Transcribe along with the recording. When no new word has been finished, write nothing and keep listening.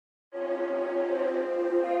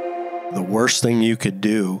The worst thing you could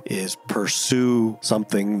do is pursue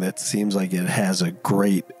something that seems like it has a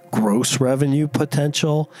great gross revenue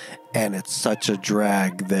potential, and it's such a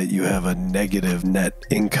drag that you have a negative net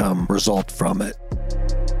income result from it.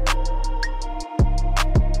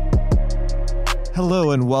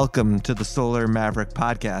 Hello and welcome to the Solar Maverick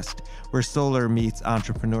podcast, where solar meets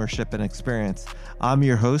entrepreneurship and experience. I'm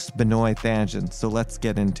your host, Benoit Thanjan, so let's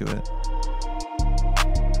get into it.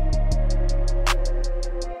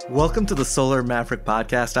 Welcome to the Solar Maverick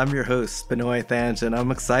podcast. I'm your host, Benoit Thanjan.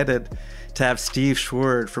 I'm excited to have Steve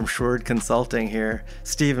Schwerd from Schwerd Consulting here.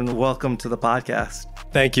 Stephen, welcome to the podcast.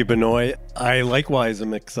 Thank you, Benoit. I likewise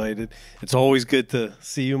am excited. It's always good to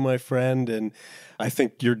see you, my friend, and I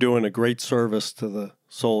think you're doing a great service to the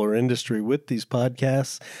solar industry with these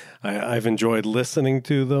podcasts. I've enjoyed listening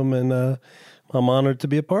to them, and I'm honored to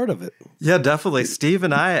be a part of it. Yeah, definitely. Steve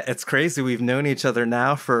and I, it's crazy. We've known each other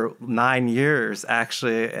now for 9 years,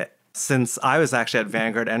 actually, since I was actually at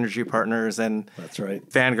Vanguard Energy Partners. And that's right.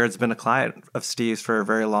 Vanguard's been a client of Steve's for a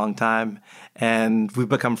very long time. And we've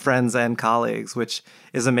become friends and colleagues, which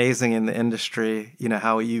is amazing in the industry, you know,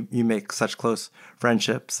 how you make such close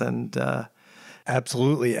friendships and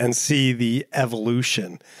absolutely. And see the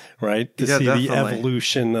evolution, right? To see definitely. The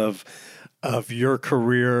evolution of your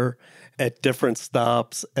career at different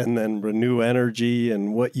stops, and then Renew Energy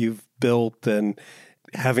and what you've built, and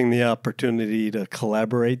having the opportunity to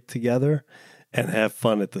collaborate together and have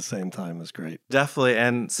fun at the same time is great. Definitely.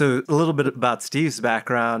 And so a little bit about Steve's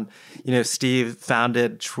background. You know, Steve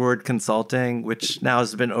founded Schwerd Consulting, which now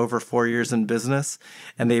has been over 4 years in business.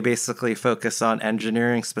 And they basically focus on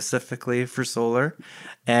engineering specifically for solar.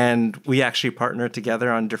 And we actually partner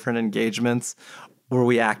together on different engagements where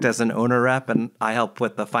we act as an owner rep, and I help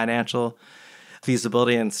with the financial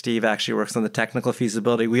feasibility, and Steve actually works on the technical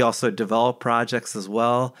feasibility. We also develop projects as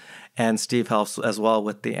well, and Steve helps as well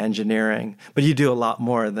with the engineering. But you do a lot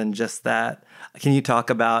more than just that. Can you talk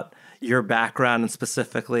about your background and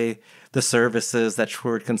specifically the services that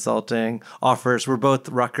Schwerd Consulting offers? We're both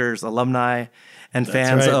Rutgers alumni and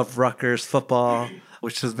fans of Rutgers football,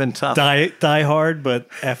 which has been tough. Die hard, but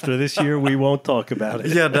after this year, we won't talk about it.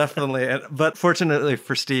 Yeah, definitely. But fortunately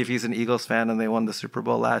for Steve, he's an Eagles fan, and they won the Super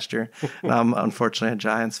Bowl last year. And I'm unfortunately a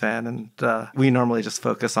Giants fan, and we normally just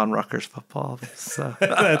focus on Rutgers football. So.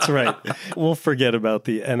 That's right. We'll forget about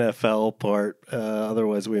the NFL part.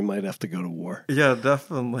 Otherwise, we might have to go to war. Yeah,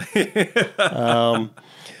 definitely.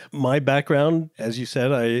 My background, as you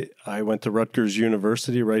said, I went to Rutgers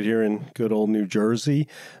University right here in good old New Jersey,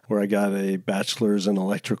 where I got a bachelor's in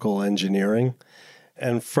electrical engineering.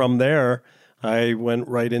 And from there, I went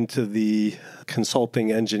right into the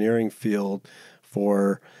consulting engineering field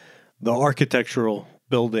for the architectural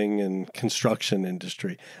building and construction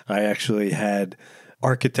industry. I actually had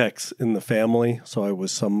architects in the family, so I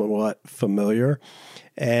was somewhat familiar,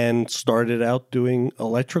 and started out doing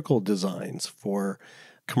electrical designs for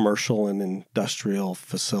commercial and industrial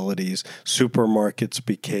facilities. Supermarkets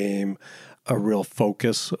became a real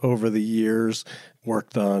focus over the years.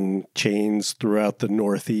 Worked on chains throughout the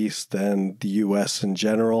Northeast and the U.S. in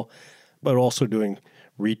general, but also doing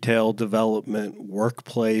retail development,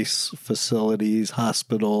 workplace facilities,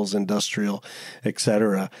 hospitals, industrial,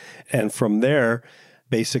 etc. And from there,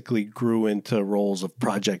 basically grew into roles of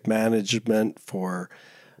project management for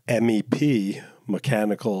MEP,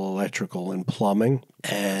 mechanical, electrical, and plumbing.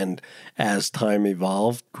 And as time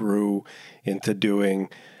evolved, grew into doing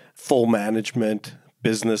full management,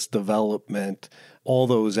 business development, all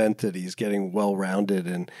those entities, getting well-rounded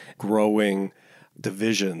and growing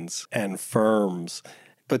divisions and firms,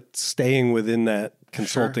 but staying within that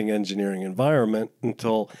consulting engineering environment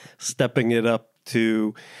until stepping it up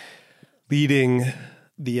to leading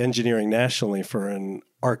the engineering nationally for an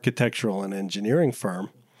architectural and engineering firm,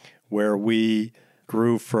 where we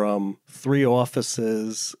grew from 3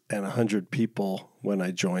 offices and 100 people when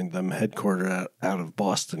I joined them, headquartered out of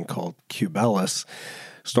Boston, called Qbellis.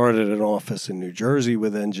 Started an office in New Jersey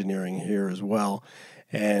with engineering here as well.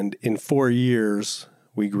 And in 4 years,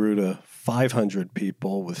 we grew to 500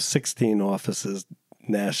 people with 16 offices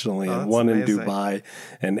nationally and one amazing. in Dubai,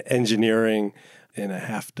 and engineering in a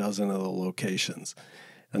half dozen of the locations,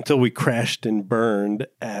 until we crashed and burned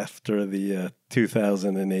after the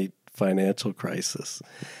 2008 financial crisis.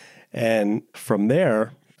 And from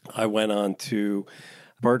there, I went on to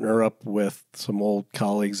partner up with some old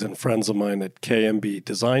colleagues and friends of mine at KMB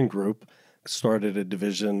Design Group, started a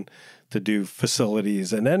division to do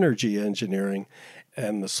facilities and energy engineering,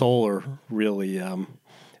 and the solar really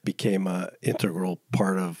became an integral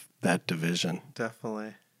part of that division.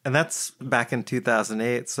 Definitely. And that's back in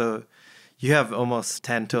 2008. So you have almost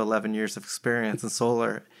 10 to 11 years of experience in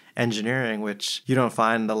solar. engineering, which you don't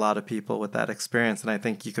find a lot of people with that experience. And I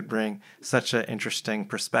think you could bring such an interesting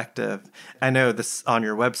perspective. I know this on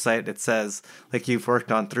your website, it says like you've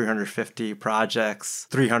worked on 350 projects,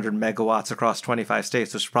 300 megawatts across 25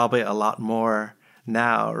 states, which is probably a lot more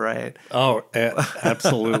now, right? Oh,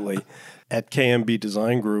 absolutely. At KMB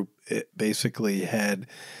Design Group, it basically had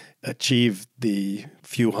achieved the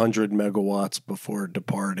few hundred megawatts before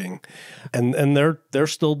departing. And they're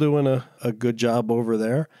still doing a good job over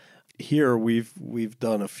there. Here we've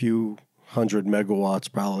done a few hundred megawatts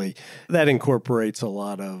probably. That incorporates a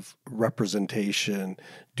lot of representation,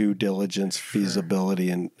 due diligence, feasibility,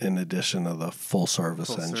 in addition to the full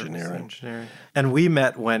service engineering. And we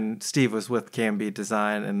met when Steve was with KMB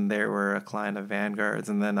Design, and they were a client of Vanguard's.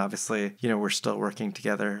 And then obviously, we're still working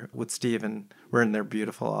together with Steve, and we're in their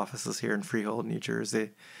beautiful offices here in Freehold, New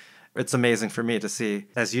Jersey. It's amazing for me to see,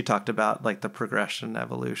 as you talked about, like the progression,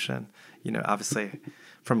 evolution, obviously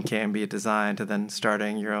from KMB Design to then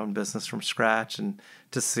starting your own business from scratch, and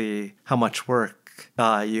to see how much work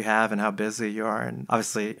you have and how busy you are. And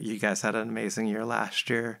obviously you guys had an amazing year last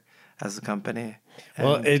year as a company.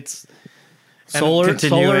 Well, it's solar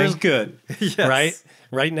is good, yes. Right?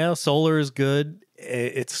 Right now, solar is good.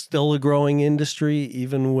 It's still a growing industry,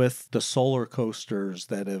 even with the solar coasters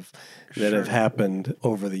that have happened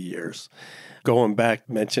over the years. Going back,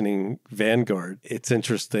 mentioning Vanguard, it's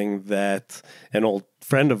interesting that an old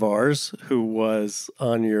friend of ours who was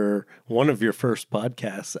on one of your first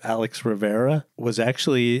podcasts, Alex Rivera, was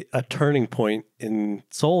actually a turning point in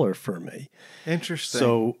solar for me. Interesting.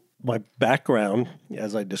 So my background,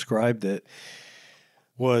 as I described it,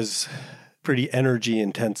 was pretty energy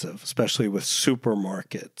intensive, especially with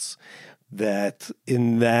supermarkets, that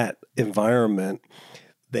in that environment,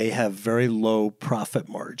 they have very low profit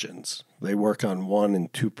margins. They work on 1%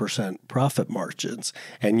 and 2% profit margins,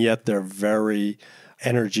 and yet they're very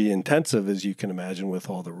energy intensive, as you can imagine, with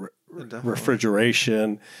all the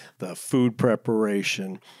refrigeration, the food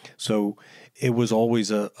preparation. So it was always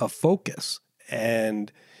a focus.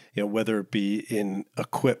 And whether it be in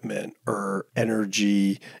equipment or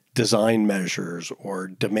energy design measures or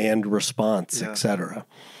demand response, et cetera.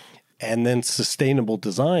 And then sustainable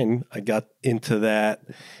design, I got into that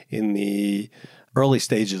in the early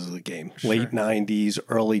stages of the game, late 90s,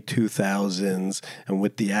 early 2000s. And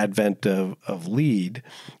with the advent of LEED,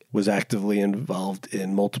 was actively involved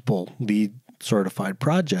in multiple LEED certified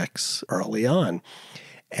projects early on.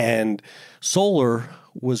 And solar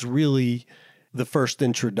was really the first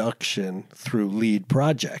introduction through LEED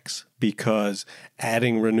projects, because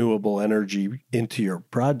adding renewable energy into your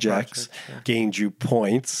projects gained you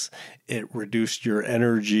points. It reduced your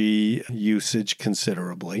energy usage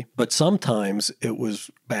considerably. But sometimes it was,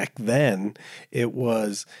 back then,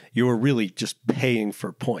 you were really just paying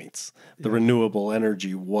for points. The renewable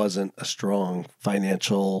energy wasn't a strong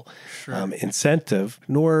financial incentive,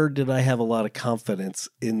 nor did I have a lot of confidence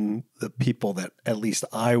in the people that at least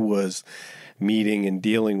I was meeting and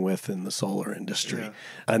dealing with in the solar industry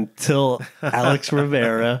until Alex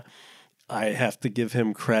Rivera. I have to give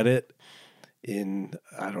him credit, in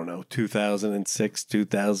 2006,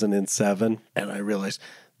 2007, and I realized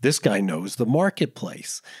this guy knows the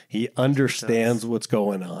marketplace. He understands what's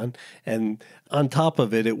going on. And on top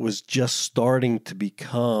of it, it was just starting to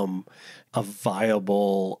become a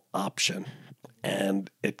viable option.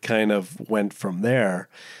 And it kind of went from there.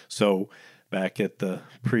 So back at the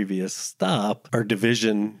previous stop, our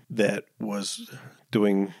division that was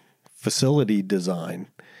doing facility design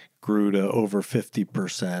grew to over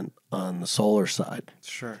 50% on the solar side.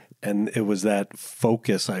 Sure. And it was that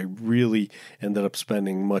focus. I really ended up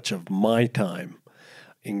spending much of my time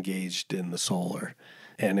engaged in the solar.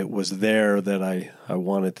 And it was there that I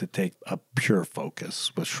wanted to take a pure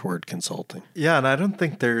focus with Schwerd Consulting. Yeah, and I don't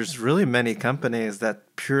think there's really many companies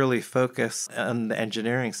that purely focus on the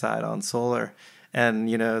engineering side on solar.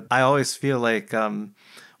 And, I always feel like when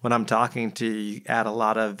I'm talking to you add a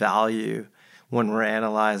lot of value when we're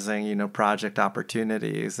analyzing, project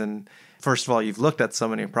opportunities. And first of all, you've looked at so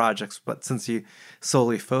many projects, but since you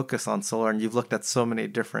solely focus on solar and you've looked at so many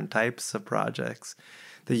different types of projects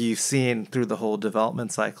that you've seen through the whole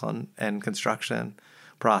development cycle and construction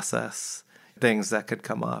process, things that could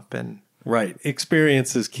come up. And right.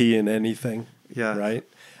 Experience is key in anything. Yeah. Right.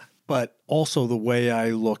 But also the way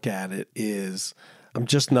I look at it is I'm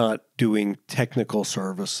just not doing technical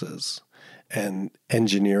services and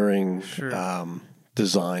engineering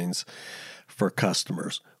designs for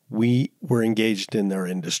customers. We were engaged in their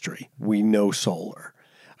industry. We know solar.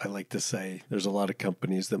 I like to say there's a lot of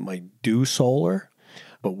companies that might do solar,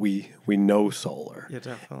 but we know solar. Yeah,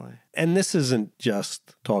 definitely. And this isn't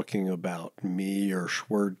just talking about me or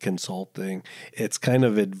Schwerd Consulting. It's kind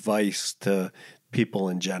of advice to people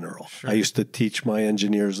in general. Sure. I used to teach my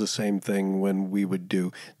engineers the same thing when we would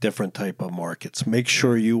do different type of markets. Make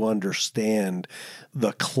sure you understand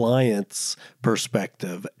the client's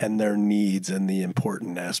perspective and their needs and the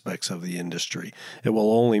important aspects of the industry. It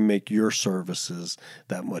will only make your services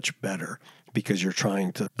that much better because you're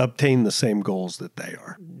trying to obtain the same goals that they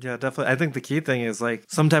are. Yeah, definitely. I think the key thing is like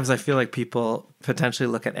sometimes I feel like people potentially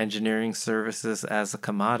look at engineering services as a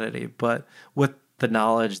commodity, but with the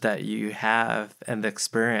knowledge that you have and the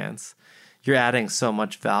experience, you're adding so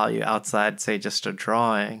much value outside, say, just a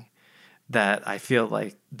drawing, that I feel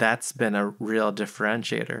like that's been a real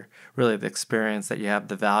differentiator, really the experience that you have,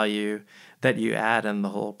 the value that you add in the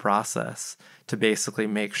whole process to basically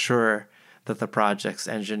make sure that the project's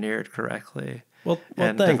engineered correctly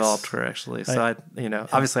and thanks. developed correctly. So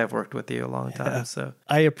obviously I've worked with you a long time. So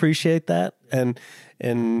I appreciate that, and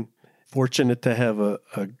fortunate to have a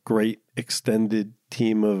great extended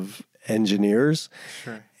team of engineers.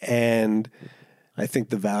 Sure. And I think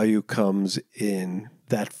the value comes in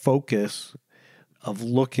that focus of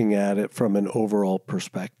looking at it from an overall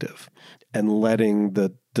perspective and letting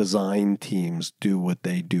the design teams do what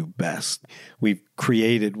they do best. We've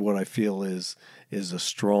created what I feel is a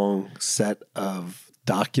strong set of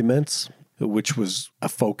documents, which was a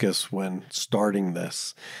focus when starting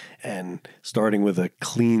this, and starting with a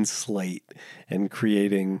clean slate and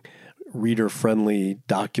creating reader-friendly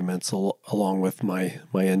documents along with my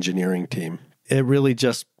engineering team. It really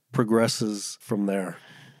just progresses from there.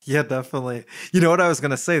 Yeah, definitely. You know what I was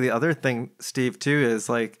going to say? The other thing, Steve, too, is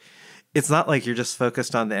like, it's not like you're just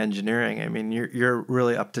focused on the engineering. I mean, you're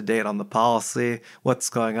really up to date on the policy, what's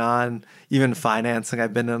going on, even financing.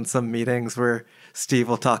 I've been in some meetings where Steve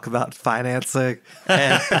will talk about financing,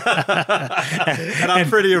 and, and I'm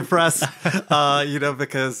pretty impressed,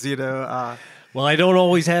 because well, I don't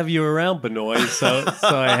always have you around, Benoit, so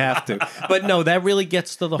I have to. But no, that really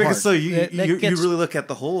gets to the heart. So you really look at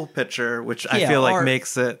the whole picture, which I feel like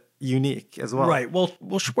makes it unique as well. Right. Well,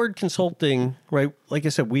 Schwerd Consulting, right, like I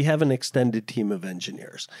said, we have an extended team of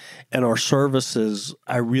engineers. And our services,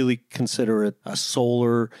 I really consider it a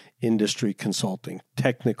solar industry consulting,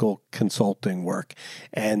 technical consulting work.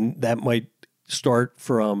 And that might start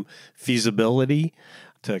from feasibility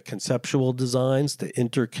to conceptual designs, to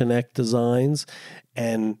interconnect designs,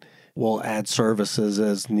 and we'll add services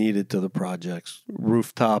as needed to the projects.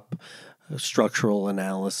 Rooftop structural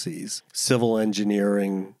analyses, civil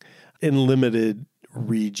engineering in limited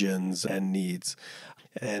regions and needs.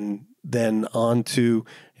 And then on to,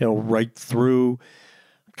 right through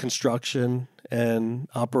construction and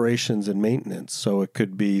operations and maintenance. So it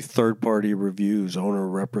could be third-party reviews, owner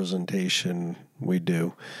representation, we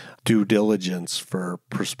do due diligence for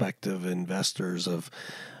prospective investors of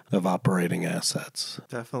operating assets.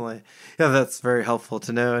 Definitely. Yeah, that's very helpful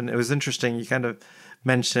to know. And it was interesting. You kind of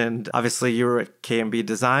mentioned, obviously you were at KMB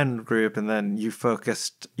Design Group, and then you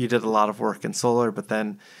did a lot of work in solar, but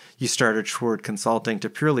then you started Schwerd Consulting to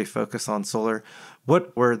purely focus on solar.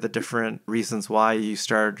 What were the different reasons why you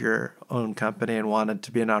started your own company and wanted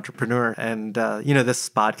to be an entrepreneur? And, this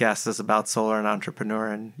podcast is about solar and entrepreneur,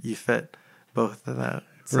 and you fit both of that.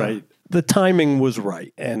 So. Right. The timing was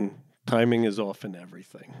right, and timing is often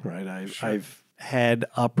everything, right? I've had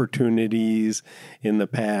opportunities in the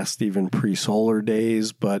past, even pre-solar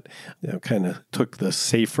days, but kind of took the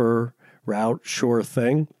safer route, sure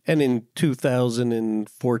thing. And in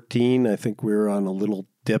 2014, I think we were on a little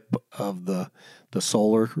dip of the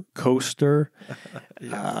solar coaster.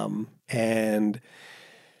 Yeah. And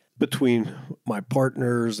between my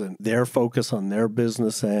partners and their focus on their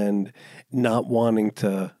business and not wanting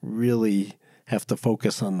to really have to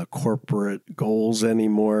focus on the corporate goals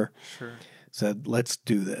anymore, Sure. said, let's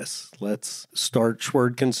do this. Let's start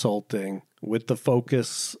Schwerd Consulting with the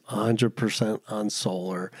focus 100% on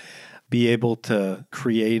solar, be able to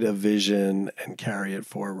create a vision and carry it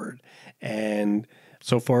forward. And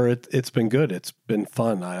so far, it's been good. It's been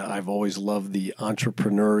fun. I've always loved the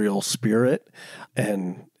entrepreneurial spirit.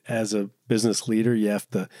 And as a business leader, you have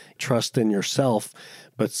to trust in yourself,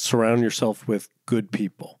 but surround yourself with good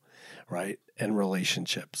people, right? And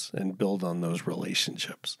relationships, and build on those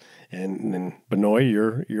relationships. And Benoit,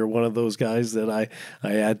 you're one of those guys that I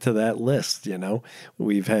add to that list.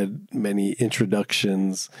 We've had many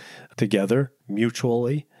introductions together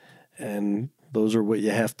mutually, and those are what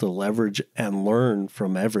you have to leverage and learn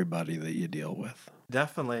from everybody that you deal with.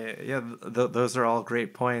 Definitely. Yeah, those are all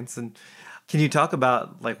great points. And can you talk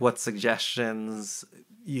about like what suggestions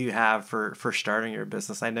you have for starting your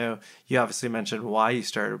business? I know you obviously mentioned why you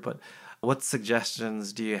started, but what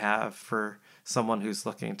suggestions do you have for someone who's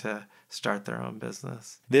looking to start their own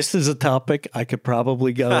business? This is a topic I could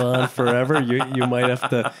probably go on forever. You might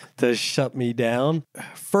have to shut me down.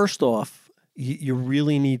 First off, you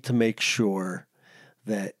really need to make sure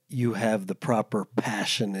that you have the proper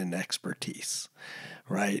passion and expertise,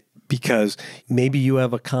 right? Because maybe you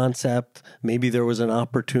have a concept, maybe there was an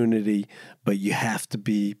opportunity, but you have to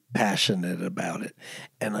be passionate about it.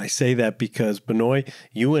 And I say that because, Benoit,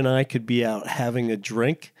 you and I could be out having a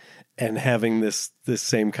drink and having this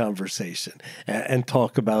same conversation and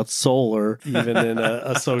talk about solar, even in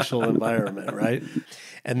a social environment, right?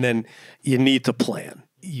 And then you need to plan.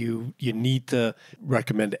 You need to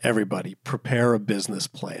recommend to everybody, prepare a business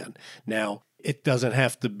plan. Now, it doesn't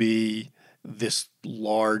have to be this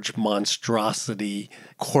large monstrosity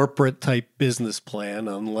corporate type business plan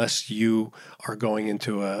unless you are going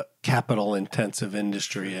into a capital intensive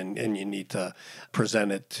industry and you need to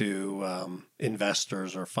present it to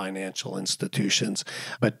investors or financial institutions.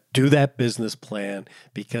 But do that business plan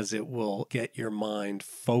because it will get your mind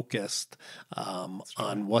focused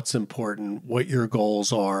on what's important, what your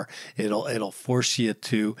goals are. It'll force you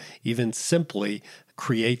to even simply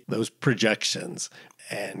create those projections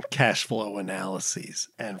and cash flow analyses.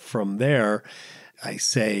 And from there, I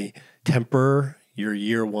say temper your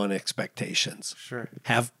year one expectations. Sure.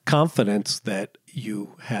 Have confidence that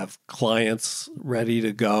you have clients ready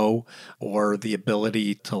to go or the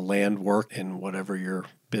ability to land work in whatever your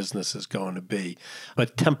business is going to be.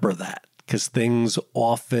 But temper that, because things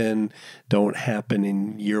often don't happen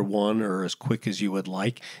in year one or as quick as you would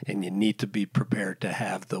like, and you need to be prepared to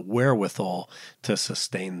have the wherewithal to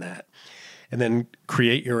sustain that. And then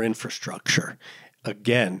create your infrastructure.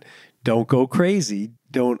 Again, don't go crazy.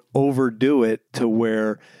 Don't overdo it to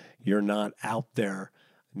where you're not out there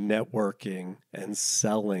networking and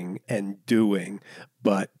selling and doing,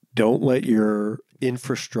 but don't let your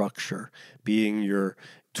infrastructure, being your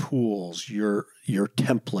tools, your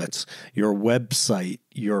templates, your website,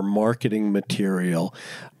 your marketing material,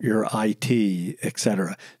 your IT,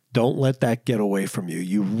 etc. Don't let that get away from you.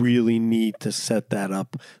 You really need to set that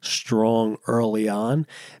up strong early on,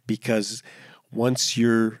 because once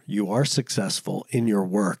you are successful in your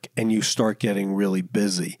work and you start getting really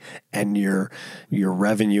busy and your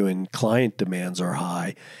revenue and client demands are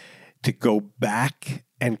high, to go back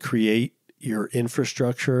and create your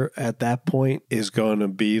infrastructure at that point is going to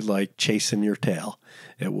be like chasing your tail.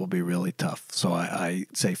 It will be really tough. So I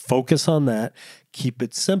say focus on that. Keep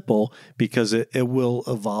it simple, because it will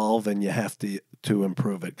evolve and you have to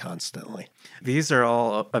improve it constantly. These are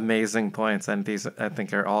all amazing points, and these, I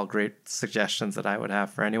think, are all great suggestions that I would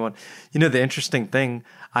have for anyone. You know, the interesting thing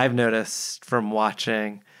I've noticed from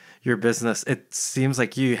watching your business, it seems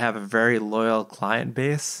like you have a very loyal client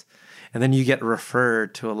base, and then you get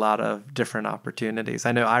referred to a lot of different opportunities.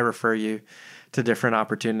 I know I refer you to different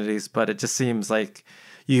opportunities, but it just seems like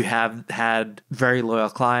you have had very loyal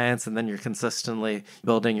clients, and then you're consistently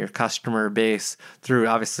building your customer base through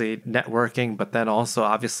obviously networking, but then also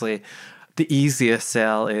obviously the easiest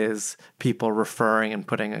sale is people referring and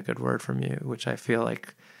putting a good word from you, which I feel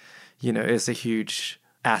like, you know, is a huge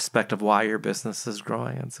aspect of why your business is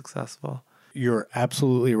growing and successful. You're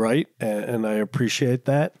absolutely right, and I appreciate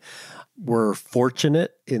that. We're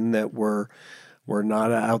fortunate in that we're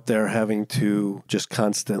not out there having to just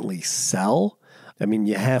constantly sell. I mean,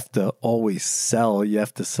 you have to always sell. You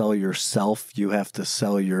have to sell yourself. You have to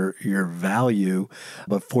sell your value.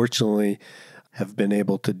 But fortunately, have been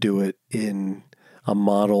able to do it in a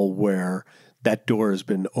model where that door has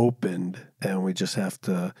been opened and we just have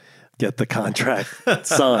to get the contract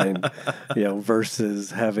signed,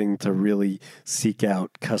 versus having to really seek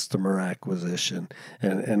out customer acquisition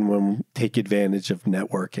and when take advantage of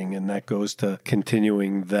networking. And that goes to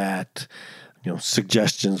continuing that,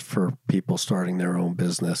 suggestions for people starting their own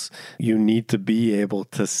business. You need to be able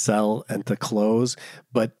to sell and to close,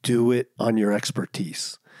 but do it on your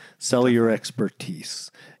expertise. Sell your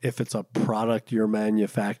expertise. If it's a product you're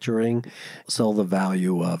manufacturing, sell the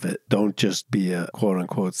value of it. Don't just be a quote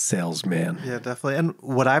unquote salesman. Yeah, definitely. And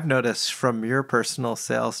what I've noticed from your personal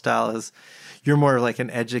sales style is you're more like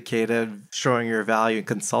an educated, showing your value,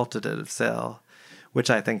 consultative sale,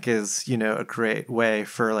 which I think is, a great way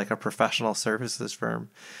for like a professional services firm.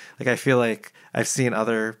 Like, I feel like I've seen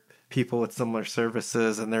other people with similar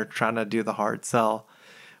services and they're trying to do the hard sell,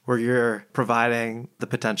 where you're providing the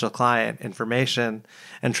potential client information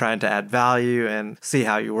and trying to add value and see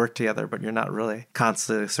how you work together, but you're not really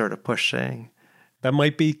constantly sort of pushing That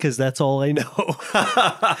might be because that's all I know.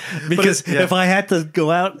 Because if I had to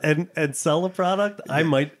go out and sell a product, I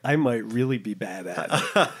might really be bad at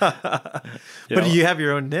it. But you have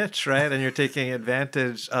your own niche, right? And you're taking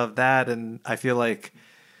advantage of that. And I feel like,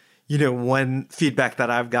 one feedback that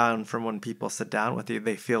I've gotten from when people sit down with you,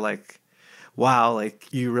 they feel like, wow, like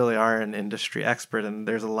you really are an industry expert and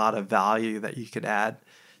there's a lot of value that you could add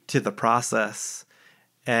to the process.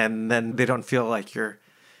 And then they don't feel like you're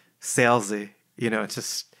salesy. It's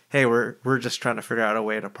just, hey, we're just trying to figure out a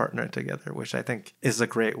way to partner together, which I think is a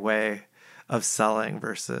great way of selling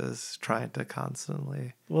versus trying to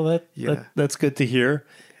constantly. Well, that's good to hear.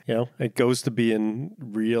 It goes to being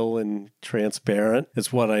real and transparent.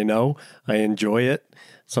 It's what I know. I enjoy it.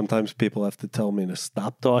 Sometimes people have to tell me to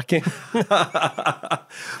stop talking. But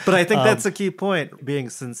I think that's a key point. Being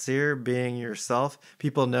sincere, being yourself.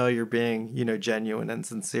 People know you're being, genuine and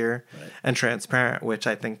sincere and transparent, which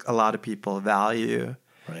I think a lot of people value.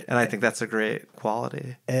 Right. And I think that's a great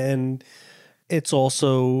quality. And it's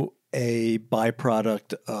also a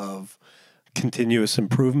byproduct of continuous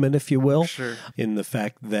improvement, if you will, Sure. in the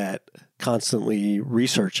fact that constantly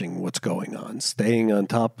researching what's going on, staying on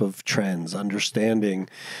top of trends, understanding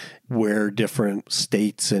where different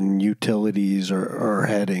states and utilities are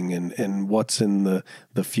heading and what's in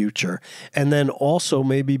the future. And then also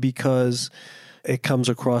maybe because it comes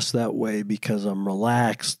across that way because I'm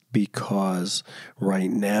relaxed, because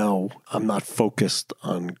right now I'm not focused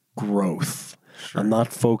on growth. Sure. I'm not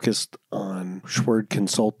focused on Schwerd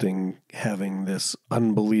Consulting having this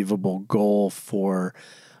unbelievable goal for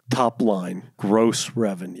top line gross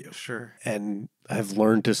revenue. Sure. And I've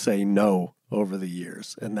learned to say no over the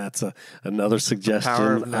years. And that's another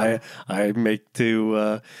suggestion I make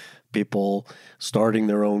to people starting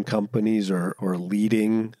their own companies or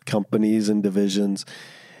leading companies and divisions.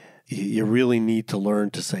 You really need to learn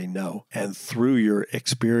to say no. And through your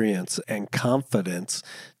experience and confidence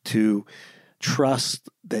to trust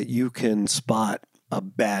that you can spot a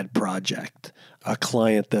bad project, a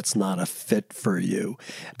client that's not a fit for you,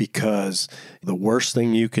 because the worst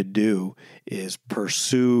thing you could do is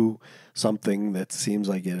pursue something that seems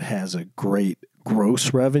like it has a great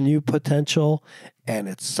gross revenue potential and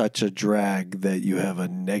it's such a drag that you have a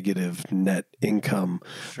negative net income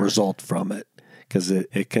result from it. Because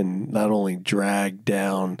it can not only drag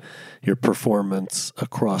down your performance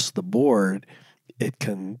across the board, it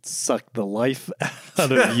can suck the life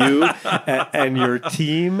out of you and your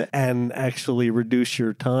team and actually reduce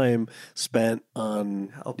your time spent on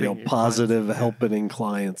helping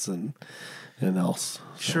clients and else.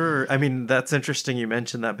 Sure. I mean, that's interesting you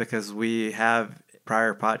mentioned that because we have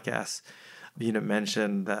prior podcasts,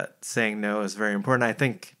 mentioned that saying no is very important. I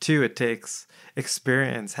think, too, it takes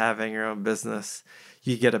experience having your own business.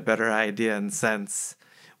 You get a better idea and sense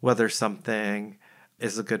whether something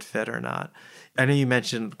is a good fit or not. I know you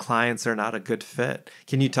mentioned clients are not a good fit.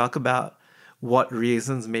 Can you talk about what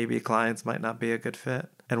reasons maybe clients might not be a good fit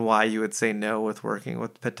and why you would say no with working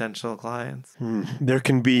with potential clients? There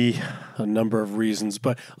can be a number of reasons,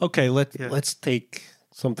 but okay, let's take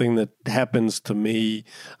something that happens to me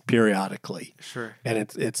periodically. Sure. And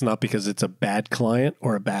it's not because it's a bad client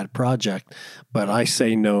or a bad project, but I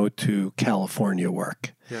say no to California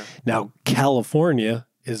work. Yeah. Now, California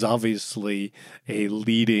is obviously a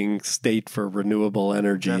leading state for renewable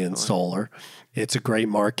energy and solar. It's a great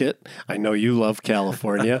market. I know you love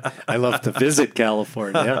California. I love to visit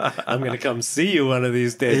California. I'm going to come see you one of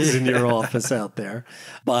these days in your office out there.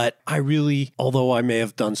 But I really, although I may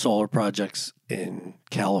have done solar projects in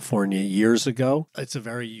California years ago, it's a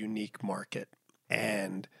very unique market.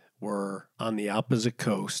 And we're on the opposite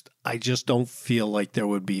coast. I just don't feel like there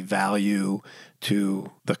would be value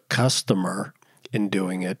to the customer in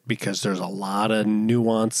doing it because there's a lot of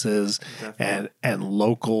nuances and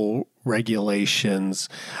local regulations.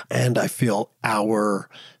 And I feel our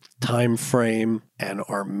time frame and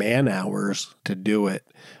our man hours to do it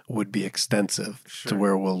would be extensive to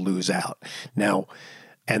where we'll lose out. Now,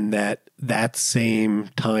 and that same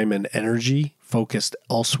time and energy focused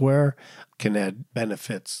elsewhere can add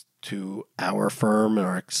benefits to our firm and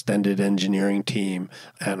our extended engineering team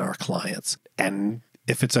and our clients. And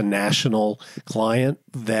if it's a national client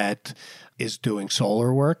that is doing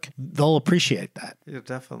solar work, they'll appreciate that. Yeah,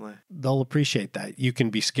 definitely. They'll appreciate that. You can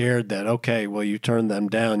be scared that, okay, well, you turn them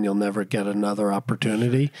down, you'll never get another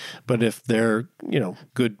opportunity. But if they're,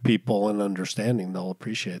 good people and understanding, they'll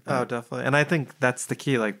appreciate that. Oh, definitely. And I think that's the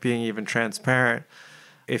key, like being even transparent.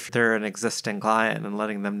 If they're an existing client and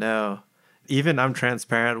letting them know, even I'm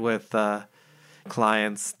transparent with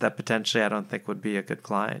clients that potentially I don't think would be a good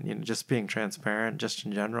client. Just being transparent, just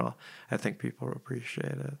in general, I think people appreciate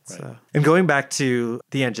it. Right. So, and going back to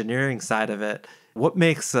the engineering side of it, what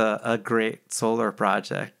makes a great solar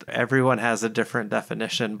project? Everyone has a different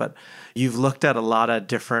definition, but you've looked at a lot of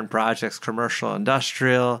different projects, commercial,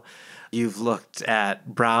 industrial. You've looked at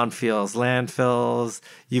brownfields, landfills.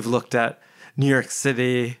 You've looked at New York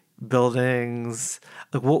City buildings.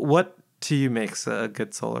 Like, what to you makes a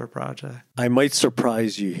good solar project? I might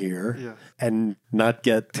surprise you here and not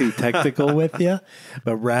get too technical with you,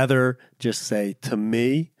 but rather just say, to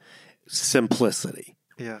me, simplicity.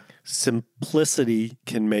 Yeah. Simplicity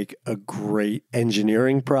can make a great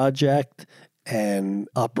engineering project and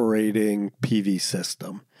operating PV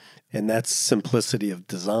system. And that's simplicity of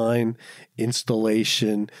design,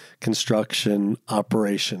 installation, construction,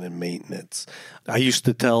 operation, and maintenance. I used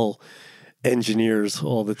to tell engineers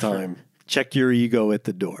all the time, check your ego at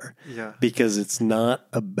the door. Yeah. Because it's not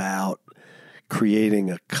about creating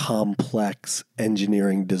a complex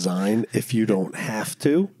engineering design if you don't have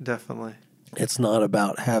to. Definitely. It's not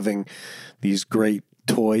about having these great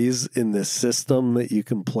toys in this system that you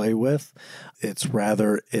can play with. It's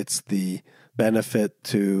the benefit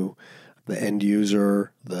to the end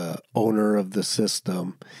user, the owner of the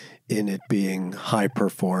system, in it being high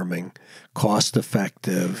performing, cost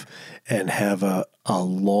effective, and have a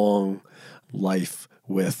long life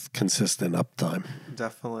with consistent uptime.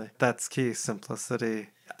 Definitely. That's key, simplicity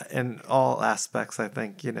in all aspects, I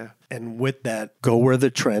think, And with that, go where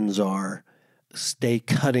the trends are, stay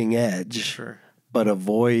cutting edge. Sure. But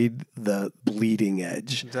avoid the bleeding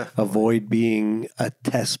edge. Definitely. Avoid being a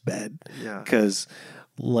test bed. Yeah. Because,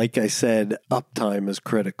 like I said, uptime is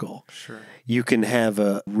critical. Sure. You can have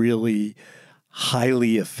a really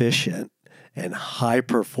highly efficient and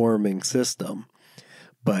high-performing system,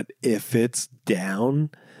 but if it's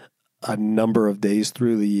down a number of days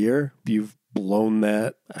through the year, you've blown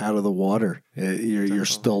that out of the water. You're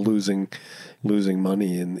still losing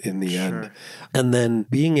money in the end. And then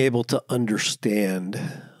being able to understand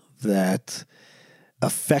that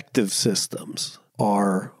effective systems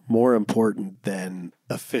are more important than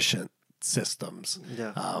efficient systems.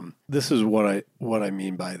 Yeah. This is what I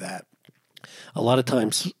mean by that. A lot of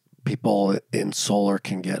times people in solar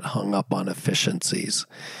can get hung up on efficiencies.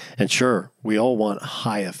 And sure, we all want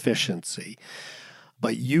high efficiency,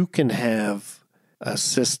 but you can have a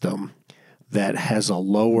system that has a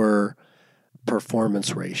lower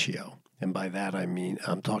performance ratio. And by that, I mean,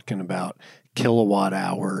 I'm talking about kilowatt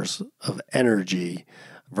hours of energy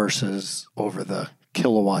versus over the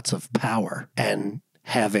kilowatts of power, and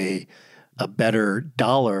have a better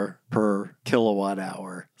dollar per kilowatt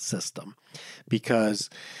hour system. Because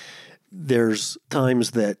there's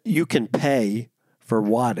times that you can pay for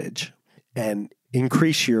wattage and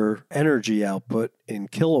increase your energy output in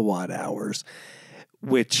kilowatt hours,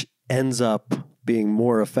 which ends up being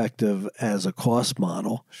more effective as a cost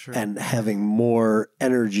model and having more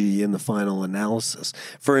energy in the final analysis.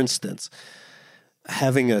 For instance,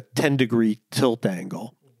 having a 10-degree tilt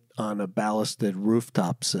angle on a ballasted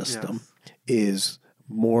rooftop system is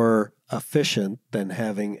more efficient than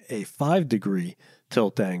having a 5-degree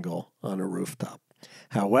tilt angle on a rooftop.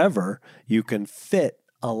 However, you can fit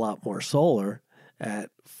a lot more solar at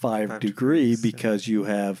 5 degree because you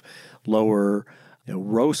have lower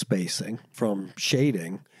row spacing from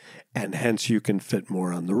shading, and hence you can fit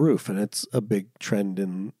more on the roof. And it's a big trend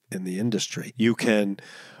in the industry. You can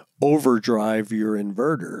overdrive your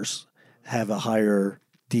inverters, have a higher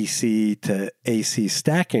DC to AC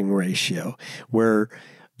stacking ratio, where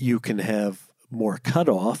you can have more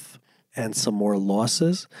cutoff and some more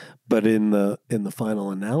losses, but in the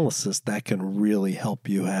final analysis, that can really help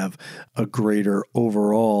you have a greater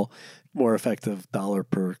overall, more effective dollar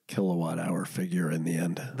per kilowatt hour figure in the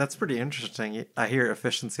end. That's pretty interesting. I hear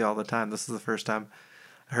efficiency all the time. This is the first time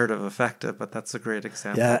I heard of effective, but that's a great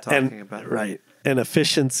example of talking about it. Right. And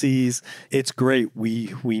efficiencies, it's great.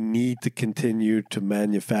 We need to continue to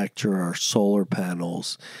manufacture our solar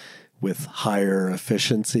panels with higher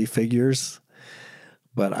efficiency figures.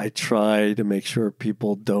 But I try to make sure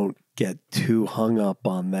people don't get too hung up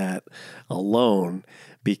on that alone,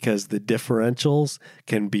 because the differentials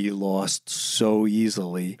can be lost so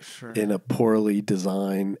easily in a poorly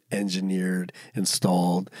designed, engineered,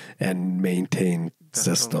 installed, and maintained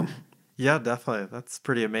system. Yeah, definitely. That's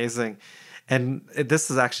pretty amazing. And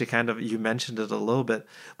this is actually kind of, you mentioned it a little bit,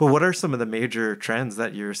 but what are some of the major trends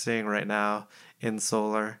that you're seeing right now in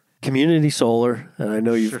solar? Community solar, and I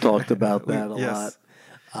know you've talked about that a lot.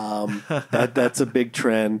 That's a big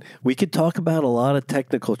trend. We could talk about a lot of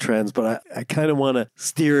technical trends, but I kind of want to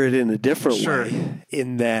steer it in a different way,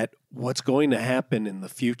 in that what's going to happen in the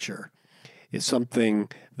future is something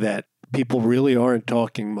that people really aren't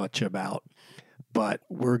talking much about, but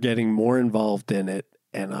we're getting more involved in it.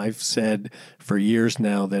 And I've said for years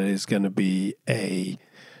now that it is going to be a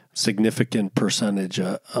significant percentage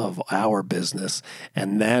of our business,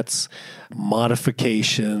 and that's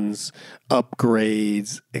modifications,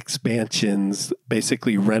 upgrades, expansions,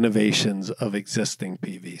 basically renovations of existing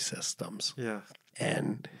PV systems. Yeah.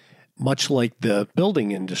 And much like the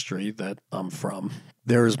building industry that I'm from,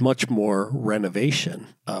 there is much more renovation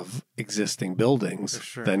of existing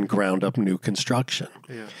buildings than ground up new construction.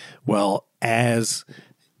 Yeah. Well, as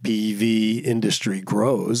PV industry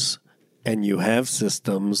grows, and you have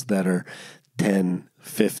systems that are 10,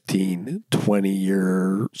 15, 20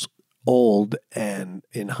 years old and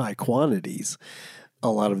in high quantities, a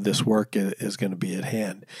lot of this work is going to be at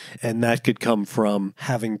hand. And that could come from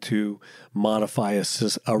having to modify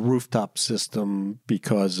a rooftop system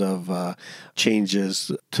because of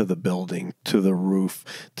changes to the building, to the roof,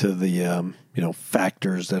 to the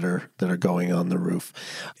factors that are going on the roof.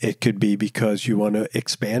 It could be because you want to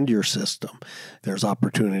expand your system. There's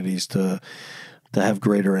opportunities to have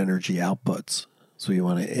greater energy outputs. So you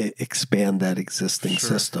want to expand that existing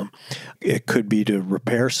system. It could be to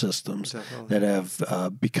repair systems that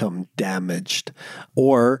have become damaged,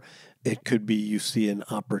 or it could be you see an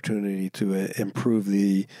opportunity to improve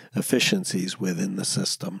the efficiencies within the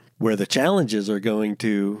system. Where the challenges are going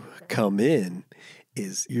to come in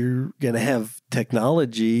is you're going to have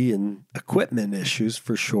technology and equipment issues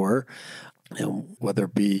for sure, whether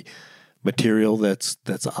it be material that's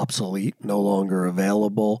obsolete, no longer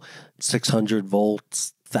available, 600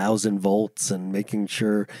 volts, 1,000 volts, and making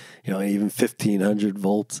sure, even 1,500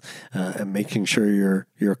 volts, and making sure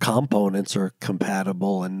your components are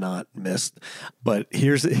compatible and not missed. But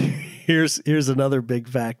here's another big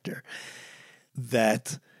factor,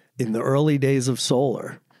 that in the early days of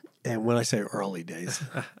solar, and when I say early days,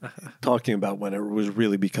 talking about when it was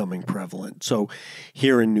really becoming prevalent. So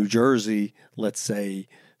here in New Jersey, let's say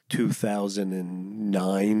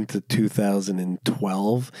 2009 to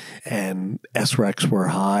 2012, and SRECs were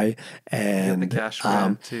high, and the cash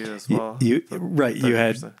grant too as well. You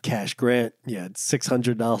had cash grant, you had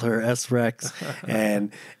 $600 SRECs,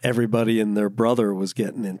 and everybody and their brother was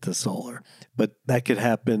getting into solar. But that could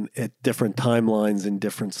happen at different timelines in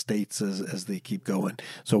different states as they keep going.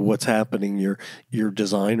 So what's happening? Your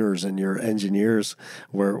designers and your engineers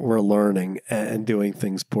were learning and doing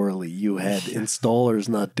things poorly. You had installers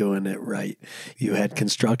not doing it right. You had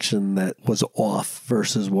construction that was off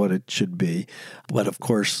versus what it should be. But of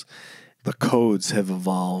course, the codes have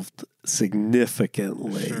evolved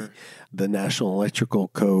significantly. Sure. The National Electrical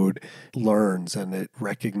Code learns and it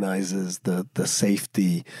recognizes the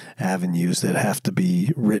safety avenues that have to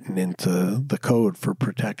be written into the code for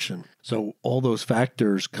protection. So all those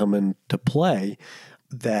factors come into play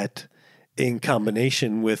that, in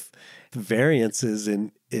combination with variances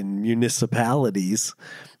in municipalities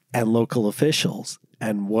and local officials.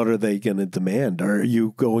 And what are they going to demand? Are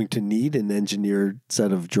you going to need an engineered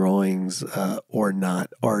set of drawings or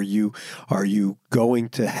not? Are you going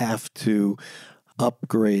to have to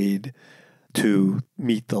upgrade to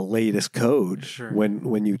meet the latest code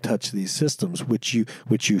when you touch these systems, which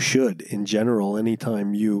you should in general?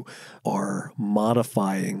 Anytime you are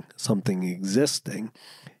modifying something existing,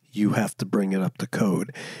 you have to bring it up to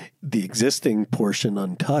code. The existing portion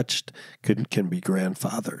untouched can be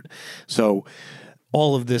grandfathered. So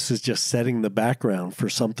all of this is just setting the background for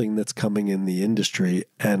something that's coming in the industry,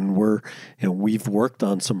 and we've worked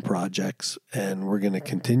on some projects, and we're going to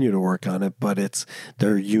continue to work on it. But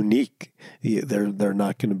they're unique. They're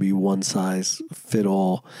not going to be one size fit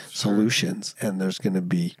all solutions, and there's going to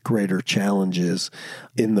be greater challenges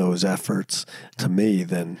in those efforts, to me,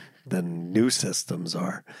 than new systems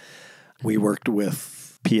are. We worked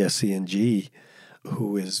with PSE&G,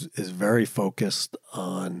 who is very focused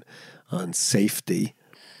on safety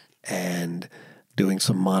and doing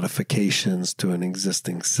some modifications to an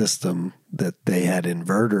existing system that they had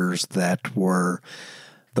inverters that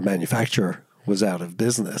the manufacturer was out of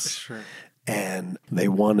business. Sure. And they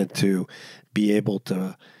wanted to be able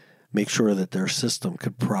to make sure that their system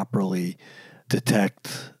could properly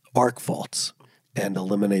detect arc faults and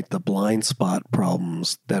eliminate the blind spot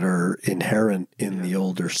problems that are inherent in the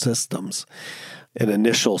older systems. An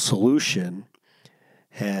initial solution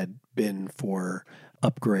had been for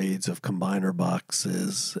upgrades of combiner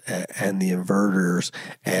boxes and the inverters,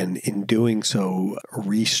 and in doing so,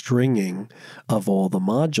 restringing of all the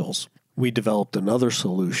modules. we developed another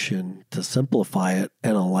solution to simplify it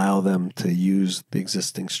and allow them to use the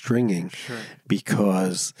existing stringing. Sure.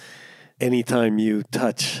 Because anytime you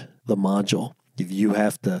touch the module, if you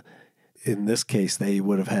have to, in this case, they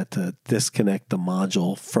would have had to disconnect the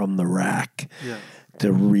module from the rack to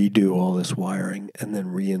redo all this wiring and then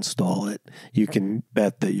reinstall it. You can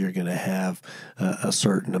bet that you're going to have a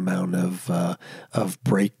certain amount of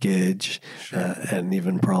breakage and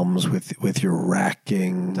even problems with your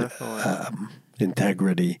racking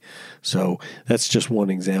integrity. So that's just one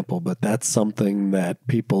example, but that's something that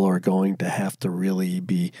people are going to have to really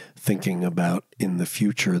be thinking about in the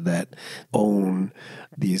future that own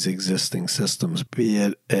these existing systems, be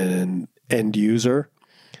it an end user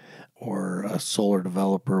or a solar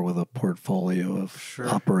developer with a portfolio of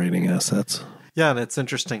operating assets. Yeah, and it's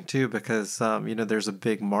interesting too because there's a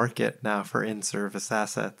big market now for in-service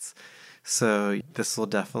assets. So this will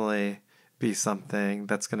definitely be something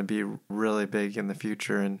that's going to be really big in the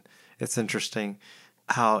future. And it's interesting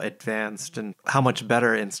how advanced and how much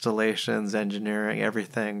better installations, engineering,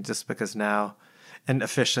 everything, just because now, and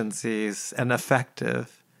efficiencies and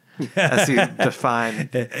effective, as you define,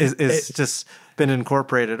 is just been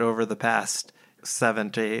incorporated over the past 7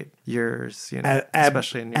 to 8 years,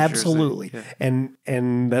 especially in New Jersey. Absolutely. Yeah.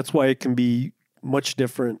 And that's why it can be much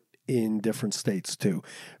different in different states too,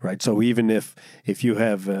 right? So even if you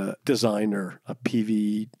have a designer, a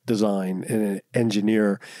PV design, and an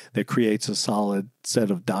engineer that creates a solid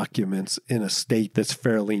set of documents in a state that's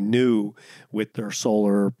fairly new with their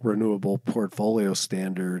solar renewable portfolio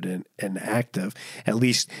standard and active, at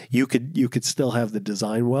least you could still have the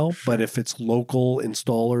design well. But if it's local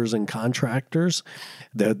installers and contractors,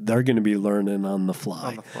 they're going to be learning on the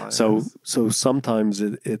fly. So sometimes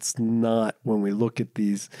it's not, when we look at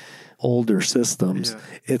these older systems,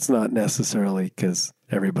 it's not necessarily because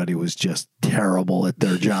everybody was just terrible at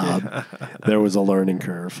their job. There was a learning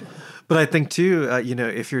curve. But I think too,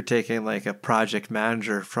 if you're taking like a project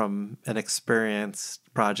manager from an experienced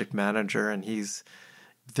project manager and he's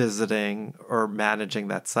visiting or managing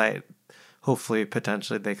that site, hopefully,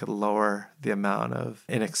 potentially they could lower the amount of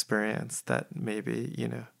inexperience that maybe,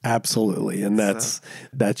 Absolutely. And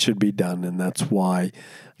that should be done. And that's why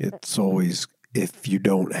it's always, if you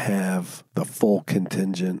don't have the full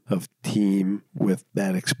contingent of team with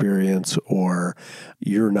that experience, or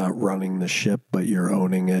you're not running the ship, but you're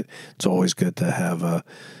owning it, it's always good to have a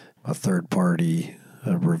third party,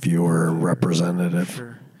 a reviewer, representative.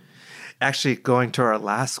 Sure. Actually, going to our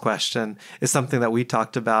last question is something that we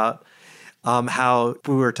talked about, how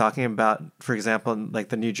we were talking about, for example, like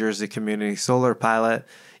the New Jersey Community Solar Pilot,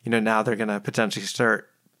 now they're going to potentially start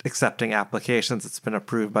accepting applications. It's been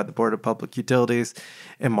approved by the Board of Public Utilities.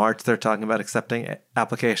 In March, they're talking about accepting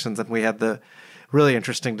applications. And we had the really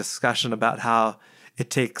interesting discussion about how it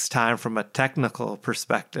takes time from a technical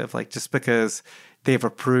perspective. Like just because they've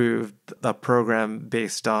approved a program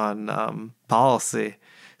based on policy,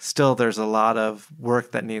 still there's a lot of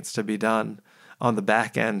work that needs to be done on the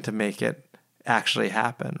back end to make it actually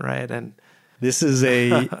happen, right? And this is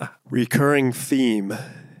a recurring theme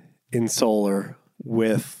in solar,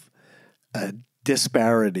 with a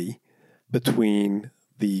disparity between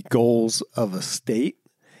the goals of a state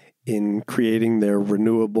in creating their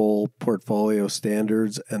renewable portfolio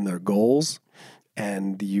standards and their goals,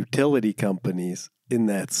 and the utility companies in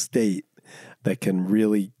that state that can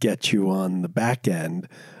really get you on the back end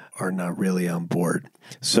are not really on board.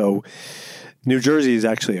 So New Jersey is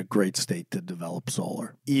actually a great state to develop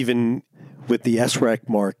solar. Even with the SREC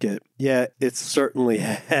market, it's certainly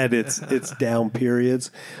had its down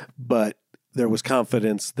periods, but there was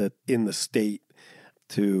confidence that in the state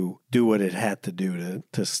to do what it had to do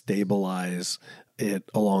to stabilize it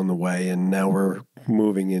along the way. And now we're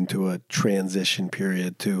moving into a transition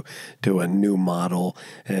period to a new model,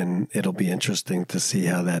 and it'll be interesting to see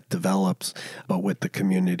how that develops. But with the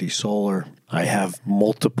community solar, I have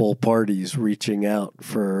multiple parties reaching out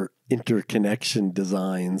for interconnection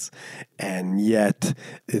designs, and yet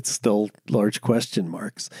it's still large question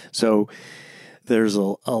marks. So there's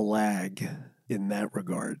a lag in that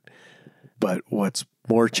regard. But what's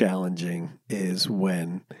more challenging is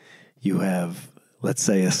when you have, let's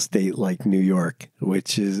say, a state like New York,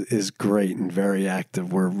 which is great and very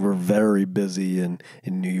active. We're very busy in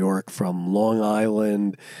New York, from Long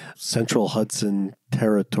Island, Central Hudson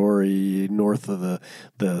territory, north of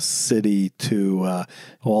the city, to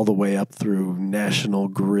all the way up through National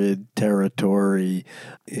Grid territory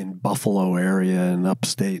in Buffalo area and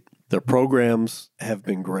upstate. Their programs have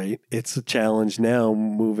been great. It's a challenge now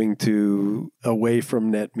moving away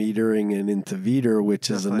from net metering and into VETR, which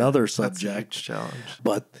is another subject. That's a huge challenge.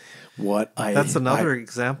 But That's another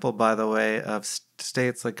example, by the way, of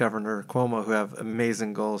states like Governor Cuomo who have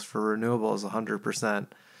amazing goals for renewables, 100%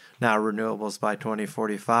 now renewables by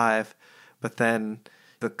 2045. But then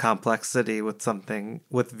the complexity with something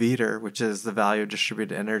with VDER, which is the value of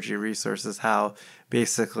distributed energy resources, how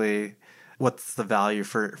basically what's the value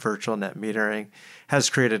for virtual net metering, has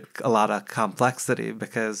created a lot of complexity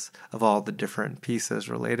because of all the different pieces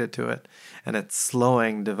related to it. And it's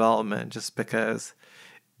slowing development just because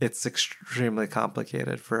it's extremely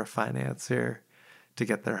complicated for a financier to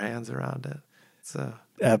get their hands around it. So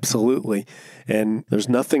absolutely. And there's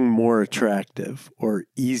nothing more attractive or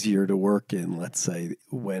easier to work in, let's say,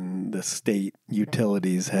 when the state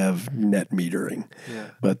utilities have net metering. Yeah.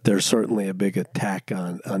 But there's certainly a big attack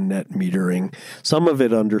on net metering. Some of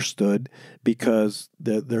it understood because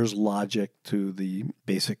there's logic to the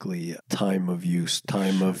basically time of use,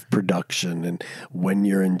 time of production, and when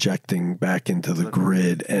you're injecting back into the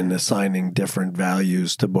grid and assigning different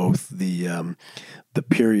values to both the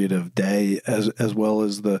period of day as well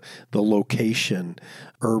as the location,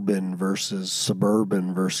 urban versus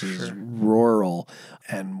suburban versus rural,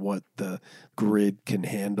 and what the grid can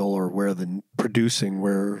handle or where the producing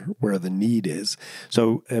where the need is.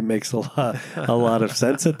 So it makes a lot of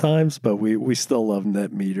sense at times, but we still love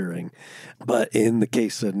net metering. But in the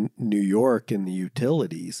case of New York and the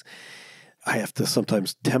utilities, I have to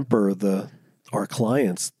sometimes temper our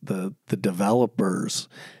clients, the developers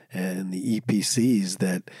and the EPCs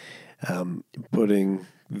that putting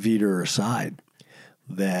VDER aside,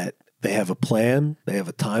 that they have a plan, they have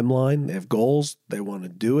a timeline, they have goals, they want to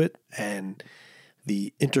do it, and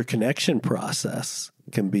the interconnection process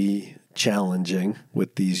can be challenging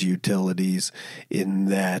with these utilities in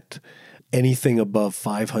that anything above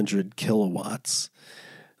 500 kilowatts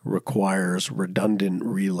requires redundant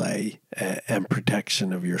relay and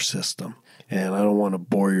protection of your system. And I don't want to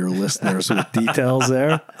bore your listeners with details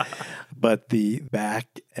there, but the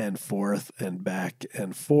back and forth and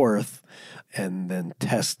then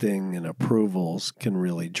testing and approvals can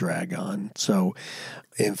really drag on. So,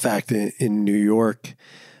 in fact, in New York,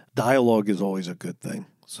 dialogue is always a good thing.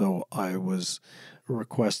 So I was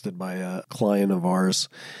requested by a client of ours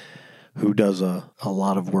who does a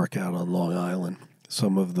lot of work out on Long Island.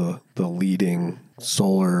 Some of the leading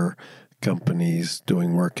solar companies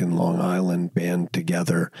doing work in Long Island band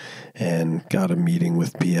together and got a meeting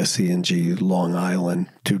with PSE&G Long Island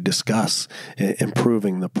to discuss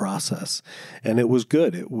improving the process. And it was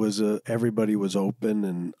good. It was everybody was open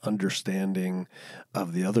and understanding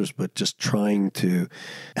of the others, but just trying to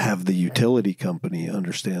have the utility company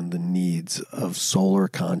understand the needs of solar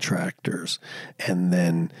contractors, and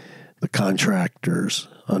then the contractors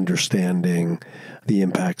understanding the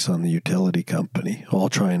impacts on the utility company, all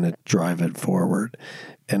trying to drive it forward.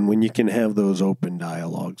 And when you can have those open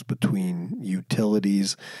dialogues between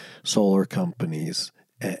utilities, solar companies,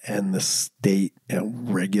 and the state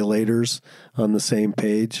regulators on the same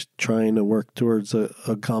page, trying to work towards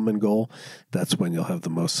a common goal, that's when you'll have the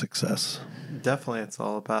most success. Definitely, it's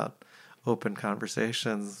all about open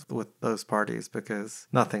conversations with those parties, because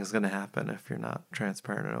nothing's going to happen if you're not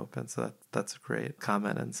transparent and open. So that's a great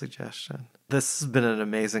comment and suggestion. This has been an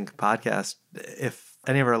amazing podcast. If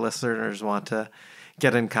any of our listeners want to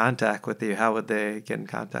get in contact with you, how would they get in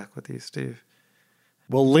contact with you, Steve?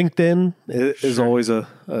 Well, LinkedIn is always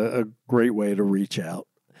a great way to reach out,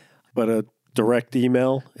 but a direct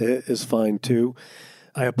email is fine too.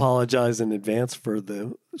 I apologize in advance for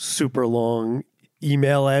the super long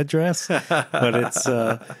email address, but it's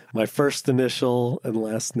my first initial and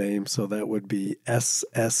last name, so that would be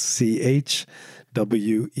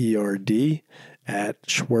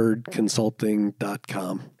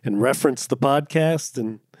sschwerd@schwerdconsulting.com. And reference the podcast,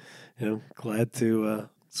 and glad to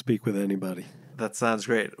speak with anybody. That sounds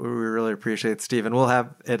great. We really appreciate it, Steve. And we'll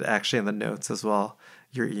have it actually in the notes as well,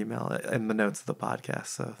 your email in the notes of the podcast.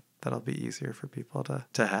 So that'll be easier for people to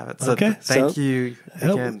have it. So okay, thank you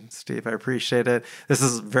again, Steve. I appreciate it. This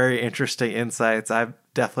is very interesting insights. I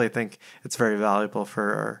definitely think it's very valuable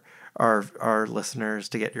for our listeners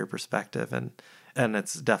to get your perspective. And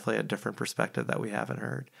it's definitely a different perspective that we haven't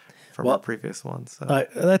heard from our previous ones. So.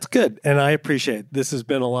 That's good. And I appreciate it. This has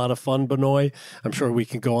been a lot of fun, Benoit. I'm sure we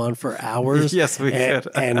can go on for hours. Yes, we could.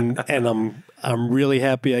 and I'm really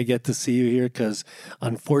happy I get to see you here, because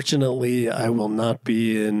unfortunately I will not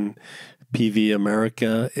be in PV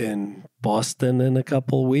America in Boston in a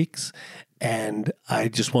couple of weeks. And I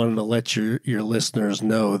just wanted to let your listeners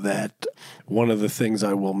know that one of the things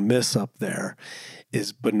I will miss up there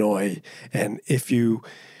is Benoit. And if you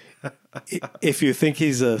think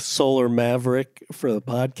he's a solar maverick for the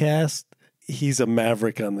podcast, he's a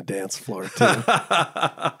maverick on the dance floor too.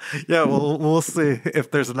 Yeah, well, we'll see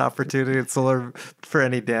if there's an opportunity at Solar for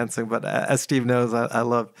any dancing. But as Steve knows, I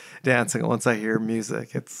love dancing. Once I hear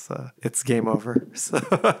music, it's game over. So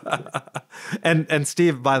and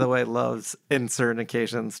Steve, by the way, loves in certain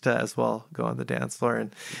occasions to as well go on the dance floor.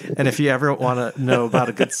 And if you ever want to know about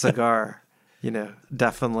a good cigar,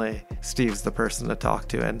 definitely Steve's the person to talk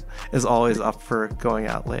to, and is always up for going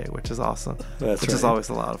out late, which is awesome. Which is always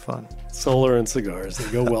a lot of fun. Solar and cigars,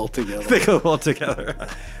 they go well together. They go well together.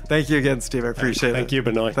 Thank you again, Steve. I appreciate it. Thank you,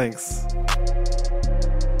 Benoit. Thanks.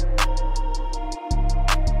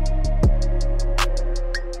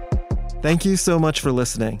 Thank you so much for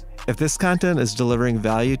listening. If this content is delivering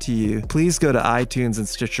value to you, please go to iTunes and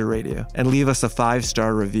Stitcher Radio and leave us a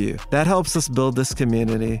 5-star review. That helps us build this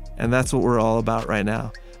community, and that's what we're all about right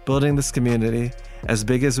now. Building this community as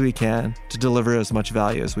big as we can to deliver as much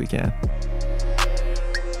value as we can.